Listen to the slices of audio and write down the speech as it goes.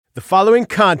The following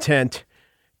content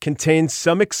contains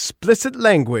some explicit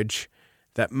language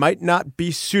that might not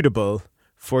be suitable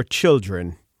for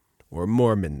children or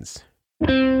Mormons.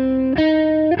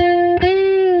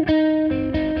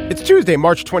 It's Tuesday,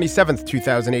 March 27th,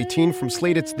 2018. From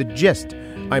Slate, it's The Gist.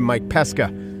 I'm Mike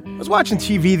Pesca. I was watching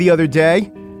TV the other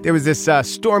day. There was this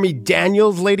Stormy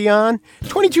Daniels lady on.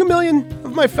 22 million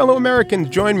of my fellow Americans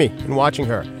joined me in watching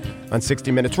her on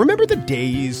 60 Minutes. Remember the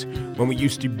days when we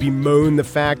used to bemoan the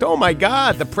fact, oh my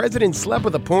God, the president slept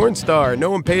with a porn star. No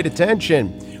one paid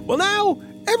attention. Well, now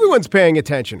everyone's paying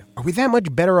attention. Are we that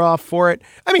much better off for it?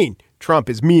 I mean, Trump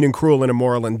is mean and cruel and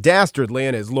immoral and dastardly,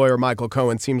 and his lawyer Michael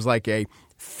Cohen seems like a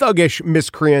thuggish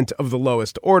miscreant of the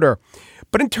lowest order.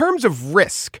 But in terms of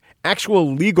risk,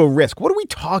 actual legal risk, what are we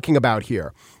talking about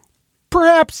here?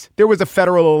 Perhaps there was a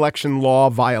federal election law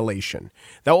violation.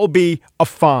 That will be a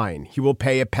fine. He will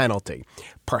pay a penalty.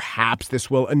 Perhaps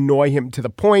this will annoy him to the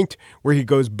point where he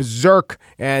goes berserk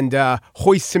and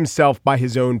hoists himself by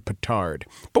his own petard.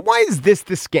 But why is this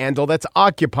the scandal that's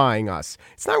occupying us?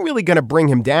 It's not really going to bring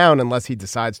him down unless he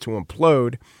decides to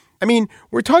implode. I mean,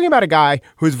 we're talking about a guy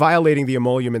who is violating the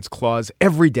emoluments clause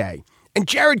every day. And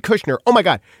Jared Kushner, oh my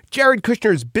God, Jared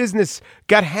Kushner's business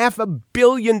got $500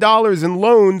 million in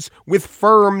loans with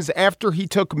firms after he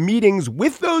took meetings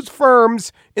with those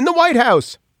firms in the White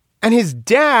House. And his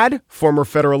dad, former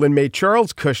federal inmate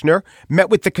Charles Kushner,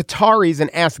 met with the Qataris and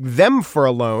asked them for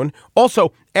a loan.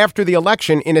 Also, after the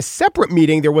election, in a separate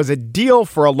meeting, there was a deal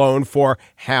for a loan for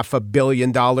 $500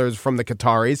 million from the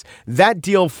Qataris. That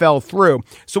deal fell through.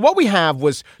 So what we have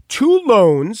was two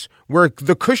loans where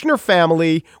the Kushner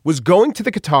family was going to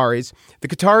the Qataris. The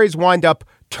Qataris wind up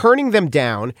turning them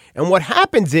down. And what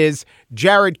happens is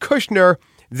Jared Kushner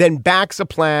then backs a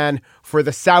plan for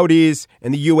the Saudis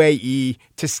and the UAE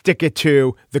to stick it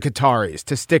to the Qataris,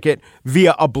 to stick it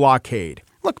via a blockade.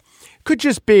 Look, could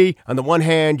just be, on the one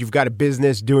hand, you've got a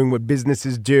business doing what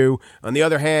businesses do. On the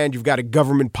other hand, you've got a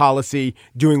government policy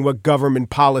doing what government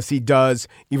policy does,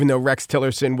 even though Rex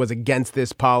Tillerson was against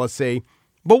this policy.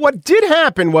 But what did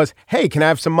happen was, hey, can I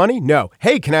have some money? No.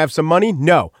 Hey, can I have some money?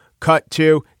 No. Cut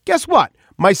to, guess what?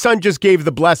 My son just gave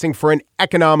the blessing for an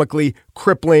economically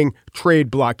crippling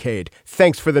trade blockade.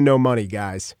 Thanks for the no money,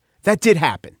 guys. That did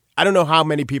happen. I don't know how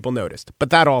many people noticed, but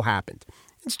that all happened.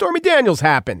 And Stormy Daniels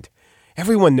happened.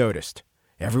 Everyone noticed.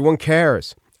 Everyone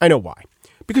cares. I know why.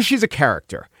 Because she's a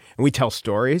character. And we tell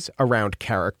stories around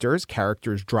characters.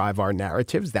 Characters drive our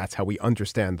narratives. That's how we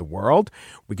understand the world.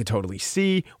 We could totally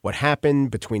see what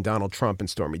happened between Donald Trump and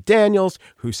Stormy Daniels,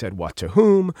 who said what to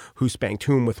whom, who spanked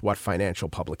whom with what financial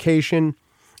publication.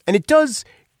 And it does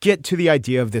get to the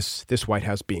idea of this White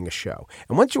House being a show.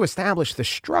 And once you establish the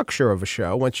structure of a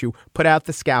show, once you put out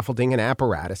the scaffolding and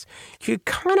apparatus, you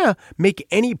kind of make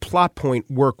any plot point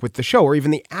work with the show, or even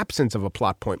the absence of a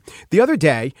plot point. The other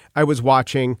day, I was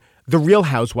watching The Real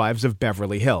Housewives of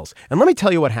Beverly Hills. And let me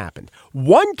tell you what happened.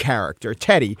 One character,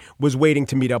 Teddy, was waiting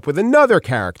to meet up with another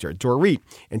character, Dorit.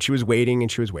 And she was waiting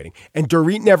and she was waiting. And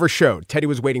Dorit never showed. Teddy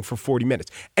was waiting for 40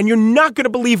 minutes. And you're not going to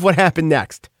believe what happened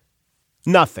next.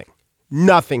 Nothing.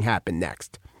 Nothing happened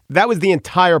next. That was the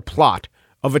entire plot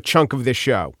of a chunk of this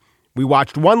show. We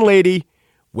watched one lady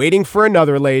waiting for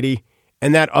another lady,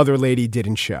 and that other lady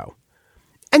didn't show.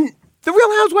 And The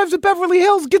Real Housewives of Beverly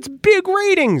Hills gets big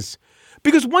ratings.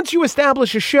 Because once you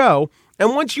establish a show,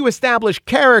 and once you establish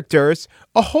characters,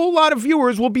 a whole lot of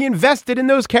viewers will be invested in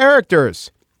those characters.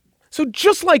 So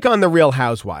just like on The Real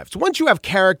Housewives, once you have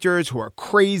characters who are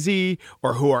crazy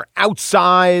or who are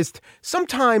outsized,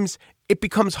 sometimes it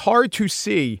becomes hard to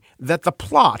see that the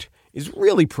plot is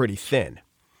really pretty thin.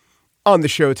 On the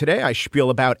show today, I spiel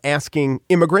about asking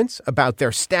immigrants about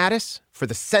their status for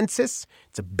the census.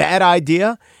 It's a bad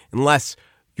idea unless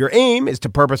your aim is to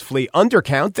purposefully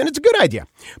undercount, then it's a good idea.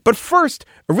 But first,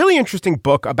 a really interesting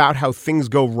book about how things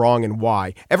go wrong and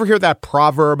why. Ever hear that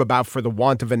proverb about for the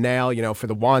want of a nail? You know, for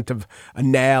the want of a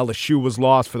nail, a shoe was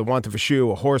lost. For the want of a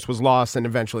shoe, a horse was lost. And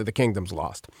eventually the kingdom's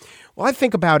lost. Well, I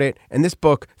think about it, and this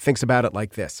book thinks about it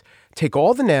like this. Take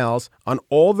all the nails on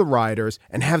all the riders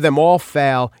and have them all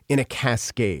fail in a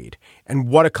cascade. And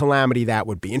what a calamity that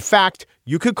would be. In fact,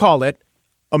 you could call it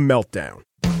a meltdown.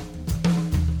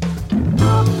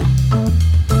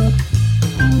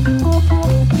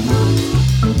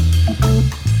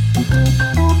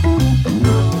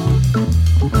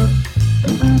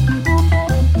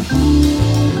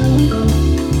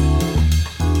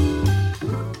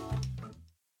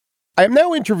 I am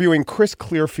now interviewing Chris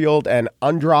Clearfield and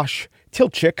András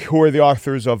Tilcsik, who are the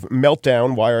authors of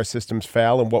Meltdown, Why Our Systems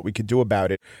Fail and What We Could Do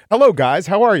About It. Hello, guys.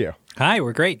 How are you? Hi,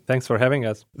 we're great. Thanks for having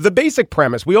us. The basic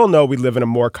premise, we all know we live in a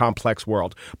more complex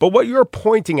world, but what you're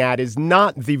pointing at is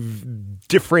not the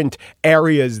different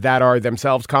areas that are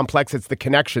themselves complex, it's the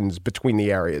connections between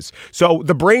the areas. So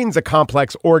the brain's a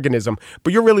complex organism,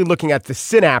 but you're really looking at the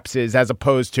synapses as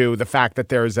opposed to the fact that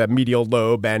there's a medial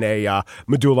lobe and a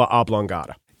medulla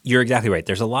oblongata. You're exactly right.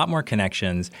 There's a lot more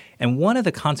connections, and one of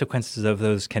the consequences of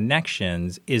those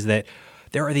connections is that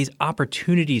there are these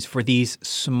opportunities for these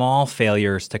small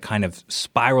failures to kind of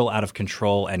spiral out of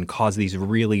control and cause these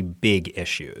really big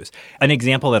issues. An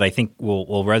example that I think will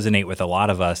resonate with a lot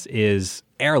of us is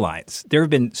airlines. There have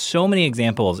been so many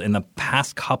examples in the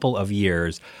past couple of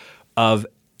years of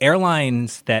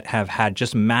airlines that have had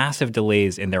just massive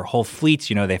delays in their whole fleets.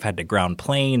 You know, they've had to ground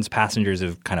planes. Passengers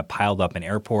have kind of piled up in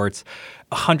airports.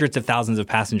 Hundreds of thousands of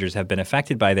passengers have been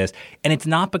affected by this. And it's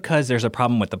not because there's a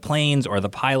problem with the planes or the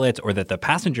pilots or that the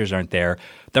passengers aren't there.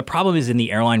 The problem is in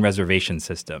the airline reservation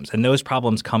systems. And those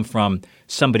problems come from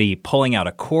somebody pulling out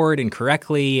a cord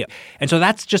incorrectly. And so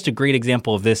that's just a great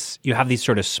example of this. You have these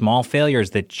sort of small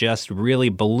failures that just really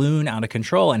balloon out of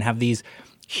control and have these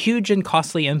huge and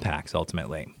costly impacts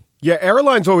ultimately. Yeah,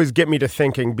 airlines always get me to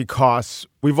thinking because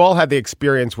we've all had the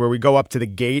experience where we go up to the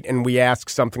gate and we ask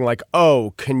something like,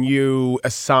 oh, can you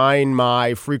assign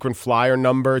my frequent flyer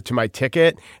number to my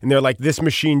ticket? And they're like, this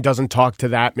machine doesn't talk to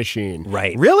that machine.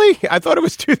 Right. Really? I thought it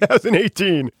was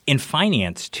 2018. In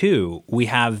finance, too, we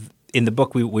have in the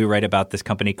book, we write about this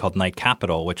company called Knight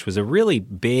Capital, which was a really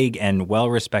big and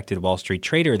well-respected Wall Street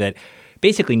trader that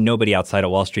basically nobody outside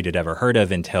of Wall Street had ever heard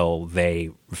of until they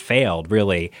failed,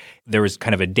 really. There was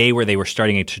kind of a day where they were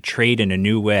starting to trade in a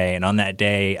new way. And on that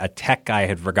day, a tech guy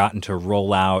had forgotten to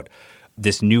roll out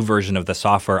this new version of the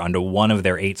software onto one of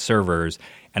their 8 servers.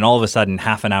 And all of a sudden,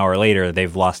 half an hour later,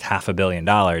 they've lost $500 million.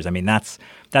 I mean, that's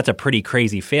a pretty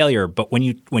crazy failure. But when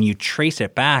you trace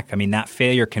it back, I mean, that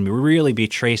failure can really be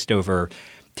traced over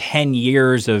 10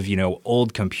 years of,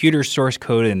 old computer source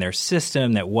code in their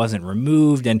system that wasn't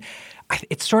removed. And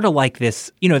it's sort of like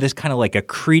this, this kind of like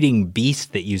accreting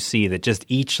beast that you see that just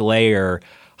each layer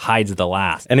hides the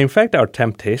last. And in fact, our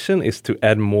temptation is to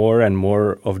add more and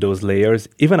more of those layers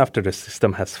even after the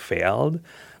system has failed.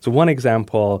 So one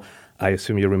example, I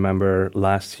assume you remember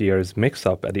last year's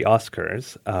mix-up at the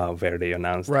Oscars where they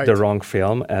announced the wrong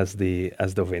film as the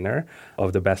winner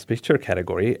of the Best Picture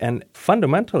category. And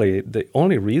fundamentally, the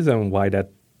only reason why that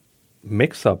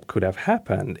mix-up could have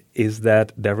happened is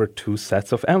that there were 2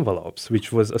 sets of envelopes,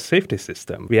 which was a safety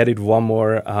system. We added one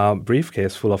more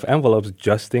briefcase full of envelopes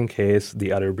just in case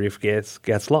the other briefcase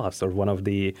gets lost or one of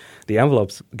the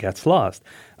envelopes gets lost.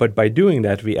 But by doing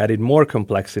that, we added more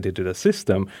complexity to the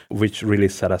system, which really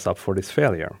set us up for this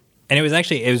failure. And it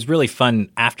was really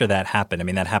fun after that happened. I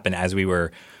mean, that happened as we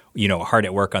were, hard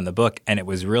at work on the book. And it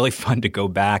was really fun to go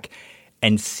back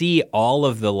and see all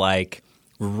of the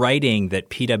writing that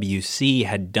PwC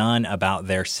had done about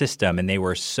their system, and they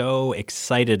were so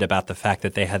excited about the fact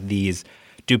that they had these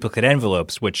duplicate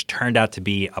envelopes, which turned out to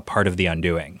be a part of the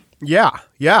undoing. Yeah.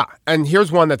 And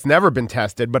here's one that's never been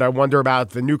tested, but I wonder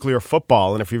about the nuclear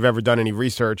football, and if you've ever done any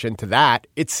research into that,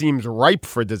 it seems ripe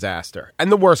for disaster,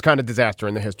 and the worst kind of disaster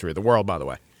in the history of the world, by the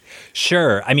way.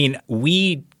 Sure. I mean,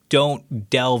 we don't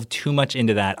delve too much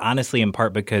into that, honestly, in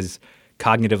part because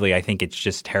cognitively, I think it's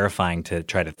just terrifying to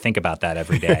try to think about that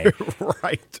every day.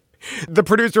 Right. The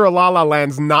producer of La La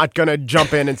Land's not going to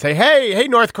jump in and say, hey,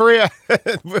 North Korea,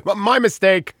 my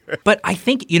mistake. But I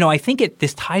think,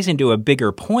 this ties into a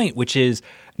bigger point, which is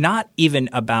not even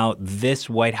about this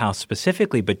White House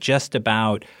specifically, but just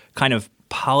about kind of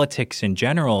politics in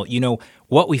general.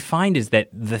 What we find is that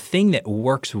the thing that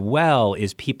works well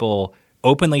is people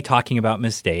openly talking about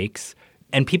mistakes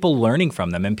and people learning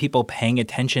from them and people paying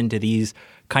attention to these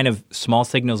kind of small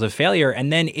signals of failure and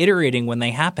then iterating when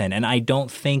they happen. And I don't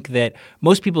think that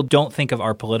most people don't think of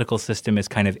our political system as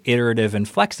kind of iterative and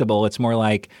flexible. It's more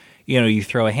like, you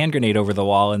throw a hand grenade over the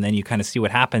wall and then you kind of see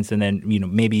what happens and then,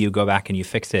 maybe you go back and you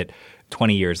fix it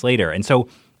 20 years later. And so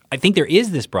I think there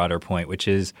is this broader point, which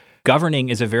is governing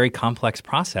is a very complex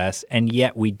process, and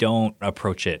yet we don't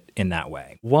approach it in that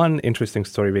way. One interesting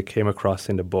story we came across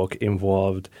in the book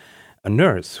involved a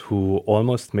nurse who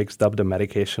almost mixed up the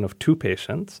medication of 2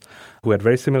 patients who had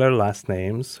very similar last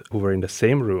names, who were in the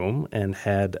same room and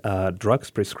had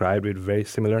drugs prescribed with very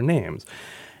similar names.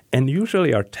 And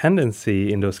usually our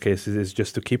tendency in those cases is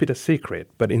just to keep it a secret.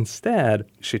 But instead,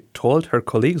 she told her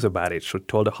colleagues about it. She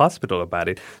told the hospital about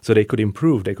it so they could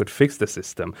improve, they could fix the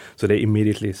system. So they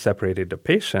immediately separated the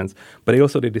patients. But they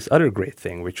also did this other great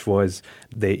thing, which was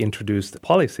they introduced a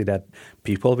policy that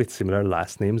people with similar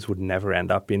last names would never end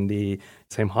up in the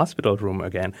same hospital room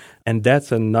again. And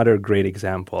that's another great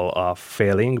example of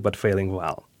failing, but failing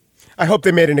well. I hope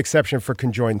they made an exception for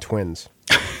conjoined twins.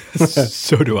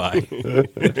 So do I.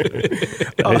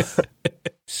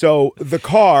 So the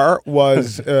car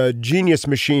was a genius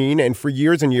machine, and for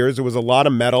years and years, it was a lot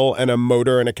of metal and a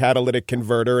motor and a catalytic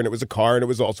converter, and it was a car, and it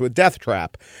was also a death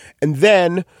trap. And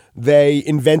then they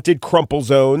invented crumple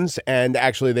zones, and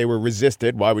actually they were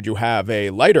resisted. Why would you have a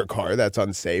lighter car? That's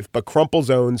unsafe. But crumple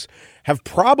zones have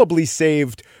probably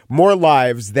saved more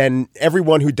lives than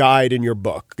everyone who died in your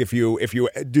book. If you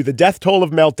do the death toll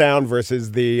of Meltdown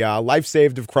versus the life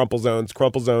saved of crumple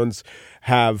zones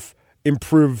have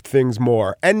improved things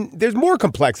more. And there's more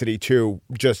complexity to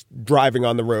just driving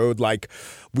on the road. Like,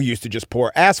 we used to just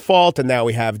pour asphalt, and now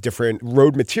we have different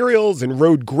road materials, and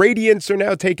road gradients are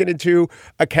now taken into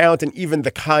account, and even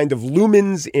the kind of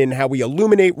lumens in how we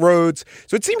illuminate roads.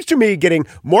 So it seems to me getting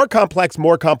more complex.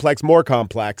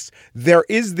 There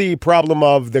is the problem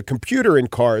of the computer in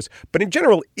cars, but in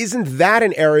general, isn't that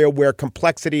an area where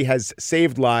complexity has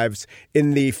saved lives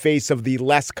in the face of the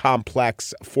less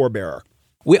complex forebearer?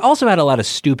 We also add a lot of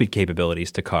stupid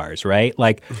capabilities to cars, right?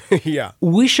 Like, yeah,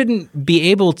 we shouldn't be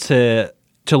able to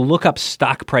look up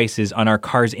stock prices on our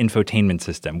car's infotainment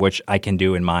system, which I can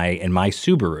do in my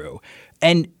Subaru.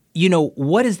 And, you know,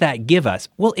 what does that give us?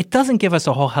 Well, it doesn't give us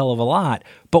a whole hell of a lot,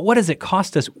 but what does it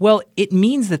cost us? Well, it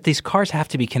means that these cars have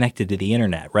to be connected to the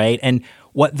internet, right? And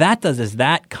what that does is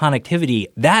that connectivity,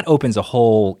 that opens a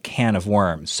whole can of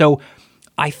worms. So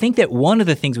I think that one of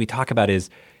the things we talk about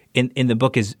is in the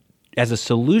book is, as a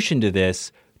solution to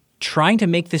this, trying to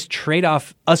make this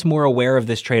trade-off, us more aware of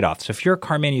this trade-off. So if you're a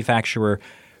car manufacturer,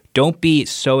 don't be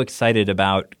so excited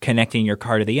about connecting your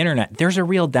car to the internet. There's a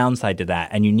real downside to that,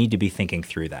 and you need to be thinking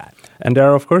through that. And there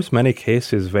are, of course, many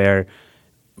cases where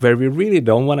we really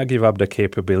don't want to give up the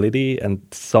capability, and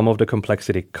some of the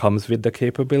complexity comes with the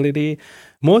capability.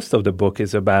 Most of the book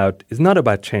is not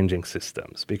about changing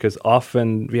systems, because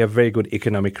often we have very good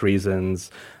economic reasons,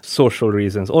 social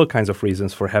reasons, all kinds of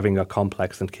reasons for having a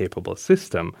complex and capable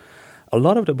system. A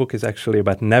lot of the book is actually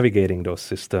about navigating those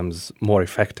systems more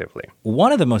effectively.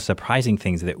 One of the most surprising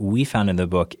things that we found in the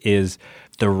book is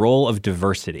the role of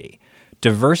diversity.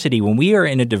 Diversity, when we are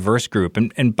in a diverse group,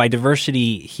 and by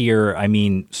diversity here, I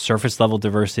mean surface level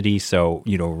diversity, so,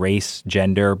 you know, race,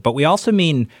 gender, but we also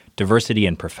mean diversity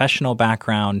in professional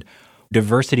background.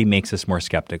 Diversity makes us more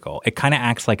skeptical. It kind of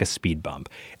acts like a speed bump.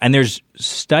 And there's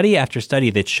study after study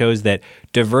that shows that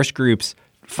diverse groups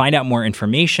find out more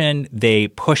information, they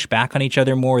push back on each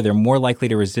other more, they're more likely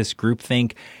to resist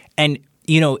groupthink. And,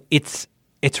 you know, it's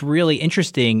really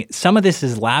interesting. Some of this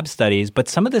is lab studies, but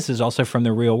some of this is also from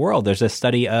the real world. There's a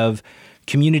study of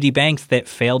community banks that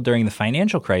failed during the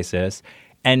financial crisis.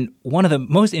 And one of the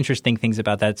most interesting things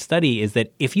about that study is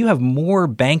that if you have more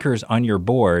bankers on your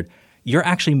board, you're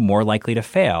actually more likely to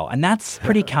fail. And that's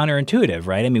pretty counterintuitive,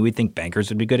 right? I mean, we'd think bankers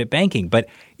would be good at banking. But,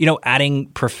 you know, adding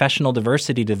professional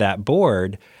diversity to that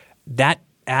board, that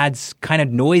adds kind of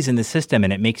noise in the system,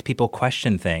 and it makes people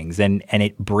question things, and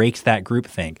it breaks that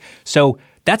groupthink. So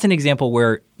that's an example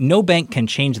where no bank can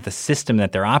change the system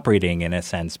that they're operating in a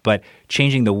sense, but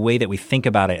changing the way that we think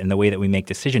about it and the way that we make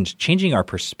decisions, changing our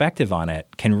perspective on it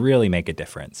can really make a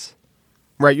difference.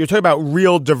 Right. You're talking about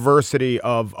real diversity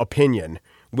of opinion,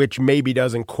 which maybe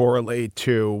doesn't correlate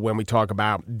to when we talk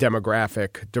about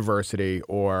demographic diversity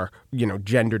or, you know,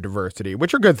 gender diversity,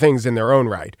 which are good things in their own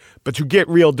right. But to get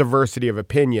real diversity of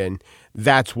opinion,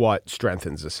 that's what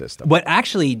strengthens the system. But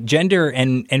actually, gender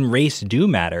and race do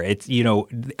matter. It's, you know,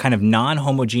 kind of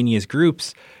non-homogeneous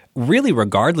groups, really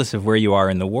regardless of where you are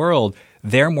in the world,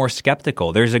 they're more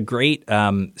skeptical. There's a great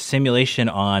simulation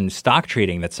on stock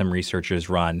trading that some researchers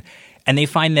run. And they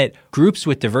find that groups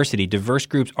with diversity, diverse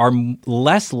groups, are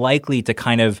less likely to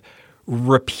kind of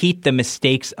repeat the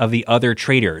mistakes of the other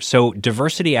traders. So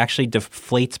diversity actually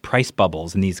deflates price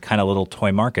bubbles in these kind of little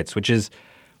toy markets, which is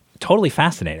totally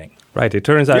fascinating. Right. It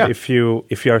turns out if you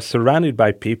are surrounded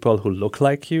by people who look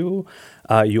like you,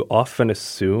 you often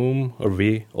assume, or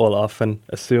we all often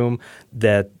assume,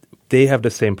 that they have the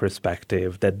same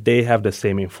perspective, that they have the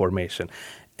same information.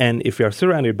 And if you are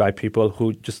surrounded by people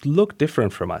who just look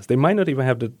different from us, they might not even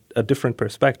have a different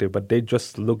perspective, but they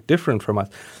just look different from us.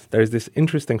 There is this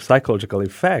interesting psychological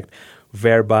effect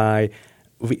whereby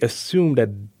we assume that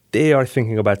they are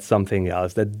thinking about something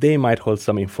else, that they might hold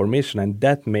some information, and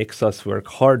that makes us work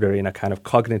harder in a kind of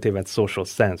cognitive and social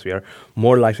sense. We are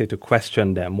more likely to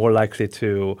question them, more likely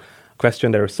to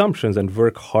question their assumptions and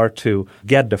work hard to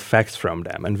get the facts from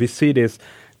them. And we see this,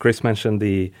 Chris mentioned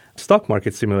the stock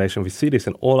market simulation, we see this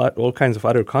in all kinds of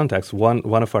other contexts. One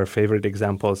of our favorite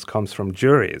examples comes from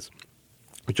juries,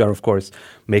 which are, of course,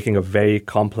 making a very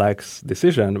complex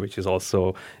decision, which is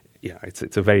also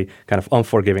it's a very kind of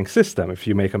unforgiving system. If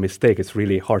you make a mistake, it's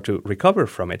really hard to recover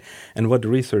from it. And what the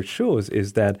research shows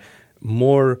is that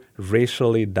more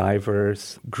racially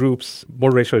diverse groups, more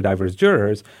racially diverse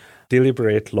jurors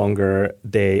deliberate longer,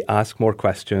 they ask more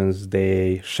questions,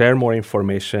 they share more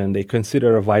information, they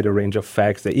consider a wider range of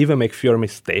facts, they even make fewer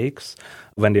mistakes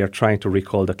when they are trying to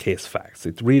recall the case facts.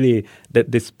 It really,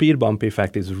 the speed bump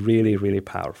effect is really, really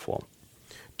powerful.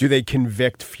 Do they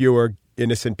convict fewer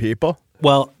innocent people?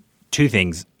 Well, two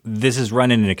things. This is run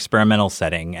in an experimental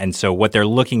setting, and so what they're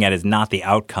looking at is not the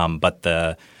outcome, but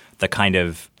the kind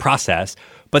of process.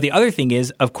 But the other thing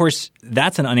is, of course,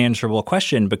 that's an unanswerable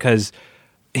question because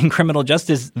in criminal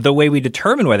justice, the way we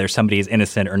determine whether somebody is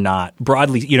innocent or not,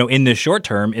 broadly, in the short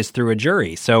term, is through a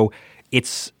jury. So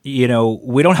it's, we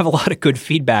don't have a lot of good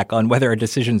feedback on whether our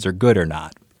decisions are good or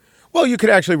not. Well, you could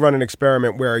actually run an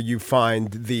experiment where you find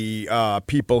the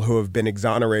people who have been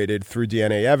exonerated through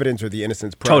DNA evidence or the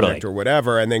Innocence Project or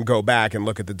whatever, and then go back and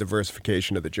look at the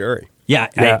diversification of the jury. Yeah,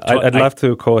 I'd love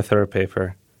to co-author a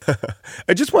paper.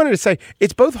 I just wanted to say,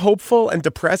 it's both hopeful and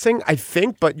depressing, I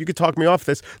think, but you could talk me off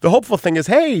this. The hopeful thing is,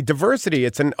 hey, diversity.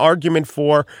 It's an argument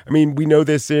for, we know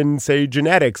this in, say,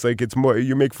 genetics. Like, it's more,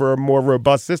 you make for a more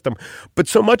robust system. But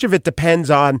so much of it depends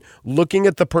on looking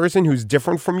at the person who's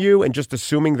different from you and just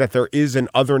assuming that there is an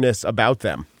otherness about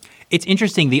them. It's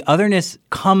interesting. The otherness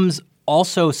comes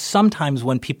also sometimes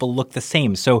when people look the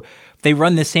same. So they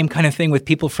run the same kind of thing with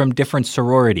people from different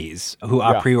sororities who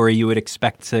a priori you would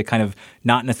expect to kind of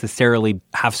not necessarily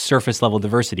have surface level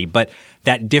diversity, but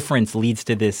that difference leads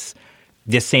to this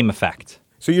same effect.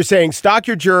 So you're saying stock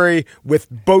your jury with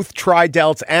both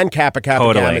tri-delts and kappa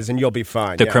gammas and you'll be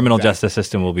fine. The criminal justice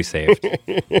system will be saved.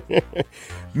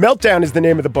 Meltdown is the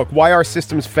name of the book, Why Our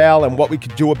Systems Fail and What We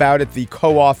Could Do About It. The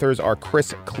co-authors are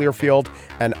Chris Clearfield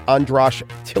and András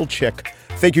Tilcsik.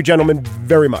 Thank you, gentlemen,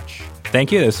 very much.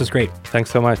 Thank you. This was great. Thanks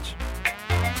so much.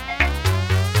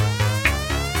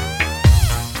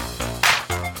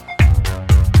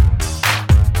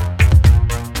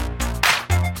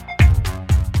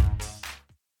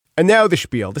 And now the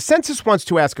spiel. The census wants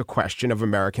to ask a question of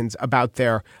Americans about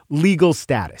their legal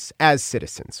status as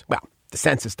citizens. Well, the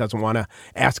census doesn't want to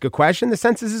ask a question. The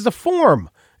census is a form.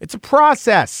 It's a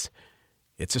process.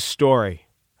 It's a story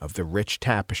of the rich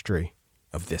tapestry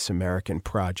of this American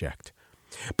project.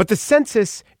 But the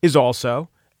census is also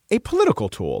a political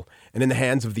tool, and in the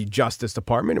hands of the Justice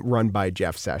Department, run by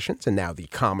Jeff Sessions, and now the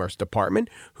Commerce Department,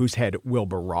 whose head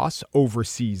Wilbur Ross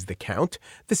oversees the count,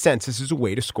 the census is a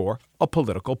way to score a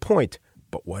political point.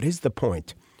 But what is the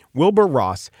point? Wilbur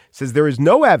Ross says there is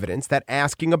no evidence that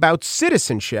asking about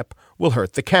citizenship will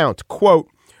hurt the count. Quote,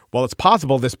 while it's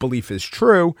possible this belief is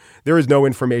true, there is no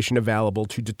information available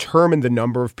to determine the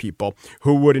number of people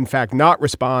who would in fact not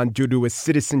respond due to a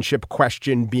citizenship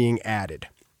question being added.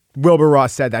 Wilbur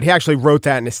Ross said that. He actually wrote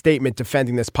that in a statement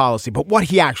defending this policy. But what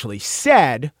he actually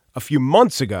said a few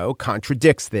months ago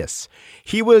contradicts this.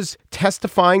 He was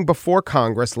testifying before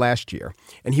Congress last year,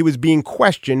 and he was being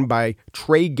questioned by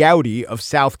Trey Gowdy of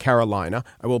South Carolina.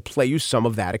 I will play you some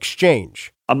of that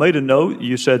exchange. I made a note,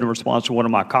 you said in response to one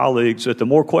of my colleagues, that the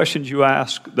more questions you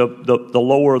ask, the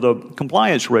lower the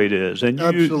compliance rate is. And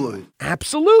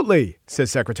Absolutely,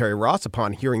 says Secretary Ross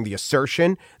upon hearing the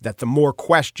assertion that the more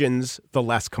questions, the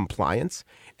less compliance.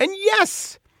 And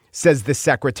yes, says the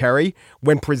secretary,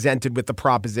 when presented with the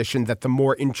proposition that the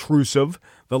more intrusive,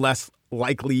 the less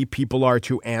likely people are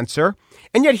to answer.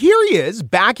 And yet here he is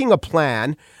backing a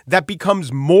plan that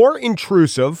becomes more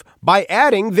intrusive by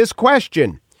adding this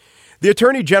question. The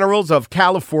attorney generals of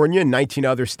California and 19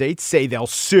 other states say they'll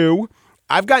sue.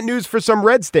 I've got news for some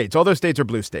red states. All those states are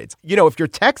blue states. If you're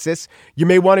Texas, you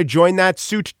may want to join that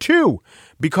suit too,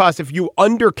 because if you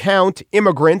undercount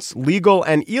immigrants, legal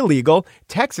and illegal,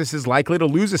 Texas is likely to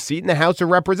lose a seat in the House of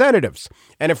Representatives.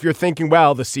 And if you're thinking,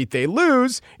 well, the seat they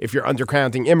lose, if you're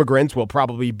undercounting immigrants, will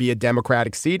probably be a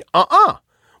Democratic seat.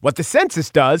 What the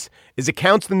census does is it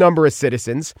counts the number of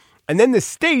citizens, and then the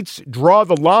states draw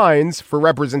the lines for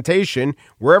representation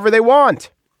wherever they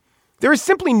want. There is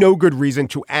simply no good reason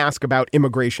to ask about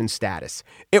immigration status.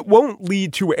 It won't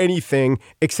lead to anything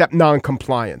except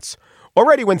noncompliance.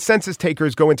 Already, when census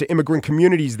takers go into immigrant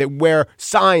communities that wear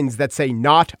signs that say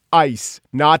not ICE,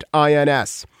 not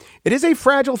INS, it is a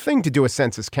fragile thing to do a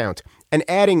census count, and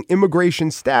adding immigration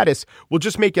status will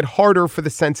just make it harder for the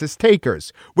census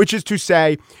takers, which is to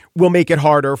say, will make it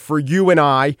harder for you and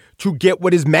I to get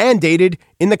what is mandated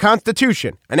in the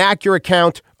Constitution, an accurate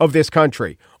count of this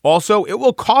country. Also, it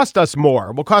will cost us more.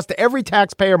 It will cost every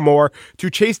taxpayer more to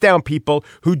chase down people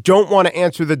who don't want to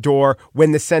answer the door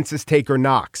when the census taker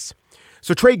knocks.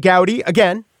 So Trey Gowdy,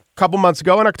 again, a couple months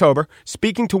ago in October,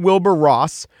 speaking to Wilbur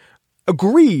Ross,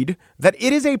 agreed that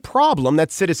it is a problem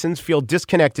that citizens feel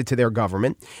disconnected to their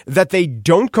government, that they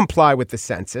don't comply with the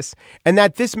census, and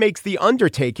that this makes the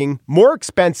undertaking more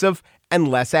expensive and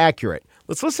less accurate.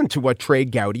 Let's listen to what Trey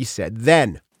Gowdy said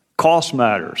then. Cost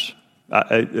matters.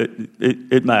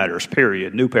 It matters,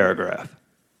 period. New paragraph.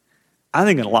 I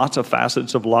think in lots of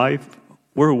facets of life,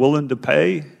 we're willing to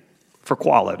pay for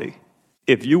quality.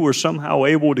 If you were somehow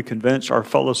able to convince our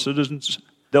fellow citizens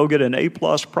they'll get an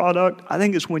A-plus product, I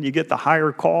think it's when you get the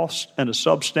higher cost and a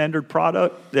substandard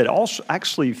product that also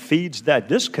actually feeds that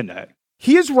disconnect.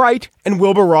 He is right, and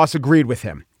Wilbur Ross agreed with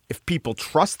him. If people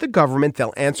trust the government,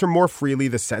 they'll answer more freely,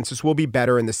 the census will be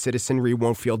better, and the citizenry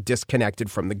won't feel disconnected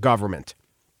from the government.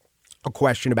 A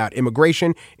question about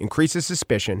immigration increases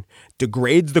suspicion,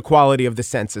 degrades the quality of the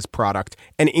census product,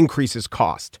 and increases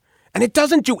cost. And it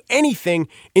doesn't do anything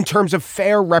in terms of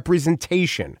fair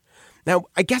representation. Now,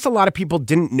 I guess a lot of people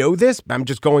didn't know this. I'm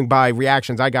just going by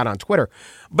reactions I got on Twitter.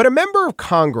 But a member of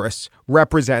Congress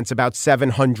represents about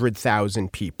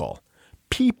 700,000 people.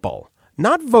 People,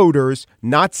 not voters,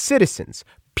 not citizens.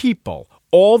 People,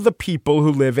 all the people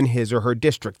who live in his or her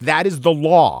district. That is the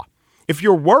law. If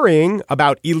you're worrying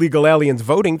about illegal aliens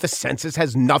voting, the census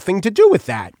has nothing to do with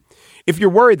that. If you're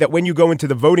worried that when you go into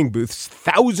the voting booths,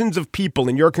 thousands of people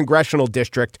in your congressional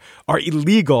district are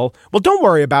illegal, well, don't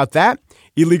worry about that.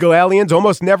 Illegal aliens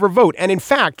almost never vote. And in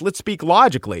fact, let's speak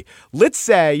logically. Let's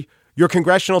say your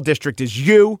congressional district is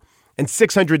you and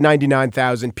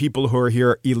 699,000 people who are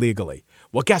here illegally.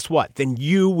 Well, guess what? Then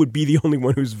you would be the only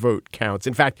one whose vote counts.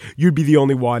 In fact, you'd be the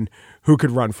only one who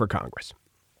could run for Congress.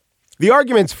 The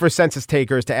arguments for census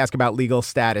takers to ask about legal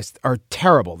status are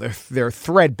terrible. They're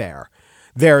threadbare.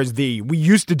 There's the we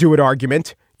used to do it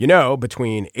argument. You know,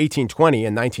 between 1820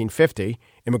 and 1950,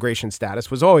 immigration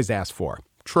status was always asked for.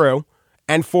 True.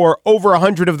 And for over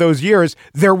 100 of those years,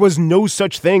 there was no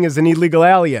such thing as an illegal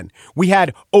alien. We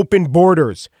had open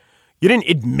borders. You didn't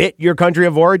admit your country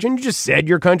of origin. You just said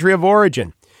your country of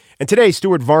origin. And today,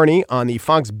 Stuart Varney on the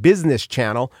Fox Business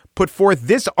Channel put forth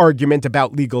this argument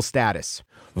about legal status.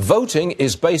 Voting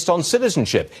is based on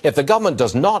citizenship. If the government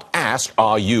does not ask,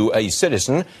 are you a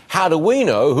citizen, how do we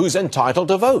know who's entitled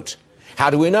to vote? How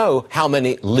do we know how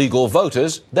many legal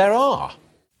voters there are?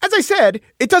 As I said,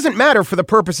 it doesn't matter for the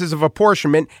purposes of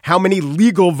apportionment how many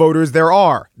legal voters there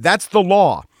are. That's the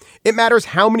law. It matters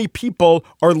how many people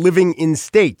are living in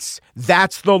states.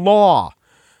 That's the law.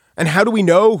 And how do we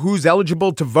know who's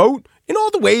eligible to vote? In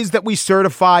all the ways that we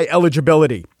certify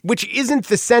eligibility, which isn't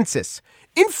the census.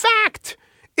 In fact,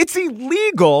 it's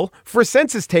illegal for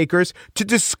census takers to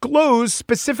disclose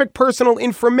specific personal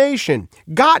information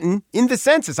gotten in the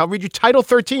census. I'll read you Title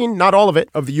 13, not all of it,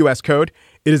 of the U.S. Code.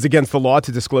 It is against the law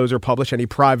to disclose or publish any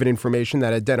private information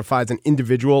that identifies an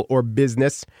individual or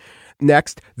business.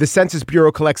 Next, the Census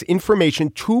Bureau collects information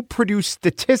to produce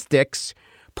statistics.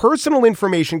 Personal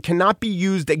information cannot be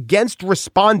used against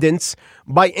respondents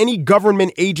by any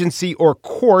government agency or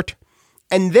court.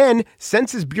 And then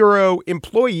Census Bureau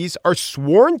employees are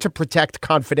sworn to protect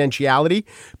confidentiality.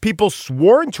 People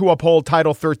sworn to uphold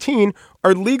Title 13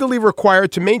 are legally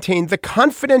required to maintain the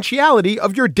confidentiality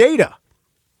of your data.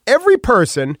 Every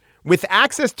person with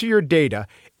access to your data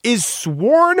is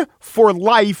sworn for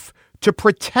life to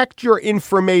protect your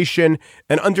information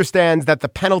and understands that the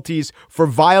penalties for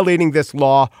violating this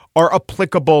law are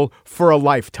applicable for a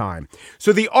lifetime.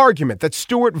 So the argument that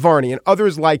Stuart Varney and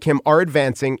others like him are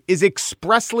advancing is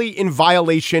expressly in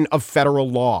violation of federal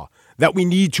law, that we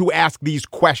need to ask these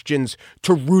questions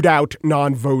to root out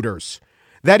non-voters.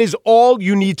 That is all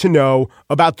you need to know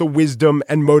about the wisdom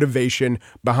and motivation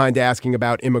behind asking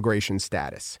about immigration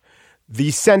status.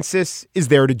 The census is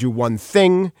there to do one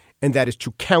thing, and that is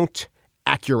to count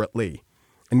accurately.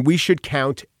 And we should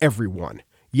count everyone.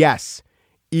 Yes,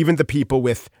 even the people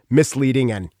with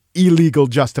misleading and illegal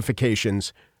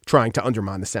justifications trying to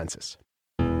undermine the census.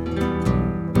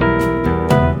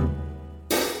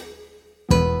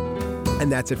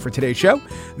 And that's it for today's show.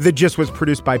 The Gist was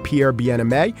produced by Pierre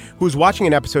Bien-Aimé, who was watching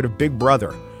an episode of Big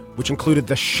Brother, which included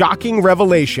the shocking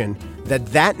revelation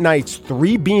that night's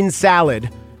 3-bean salad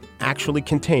actually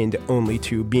contained only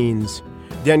 2 beans.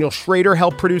 Daniel Schrader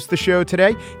helped produce the show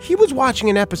today. He was watching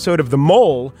an episode of The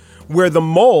Mole where the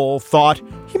mole thought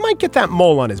he might get that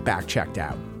mole on his back checked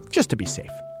out, just to be safe.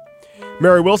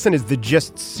 Mary Wilson is the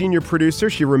Gist's senior producer.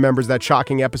 She remembers that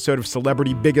shocking episode of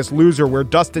Celebrity Biggest Loser where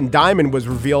Dustin Diamond was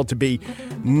revealed to be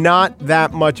not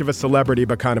that much of a celebrity,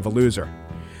 but kind of a loser.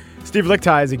 Steve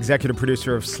Lichtai is executive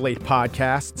producer of Slate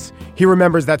Podcasts. He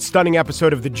remembers that stunning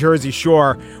episode of The Jersey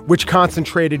Shore, which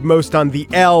concentrated most on the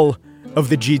L of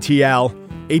the GTL.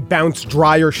 A bounce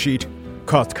dryer sheet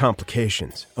caused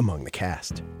complications among the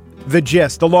cast. The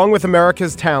Gist, along with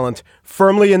America's talent,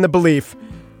 firmly in the belief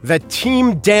that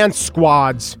team dance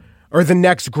squads are the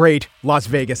next great Las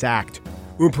Vegas act.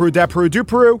 Peru, de Peru, du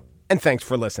Peru, and thanks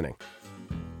for listening.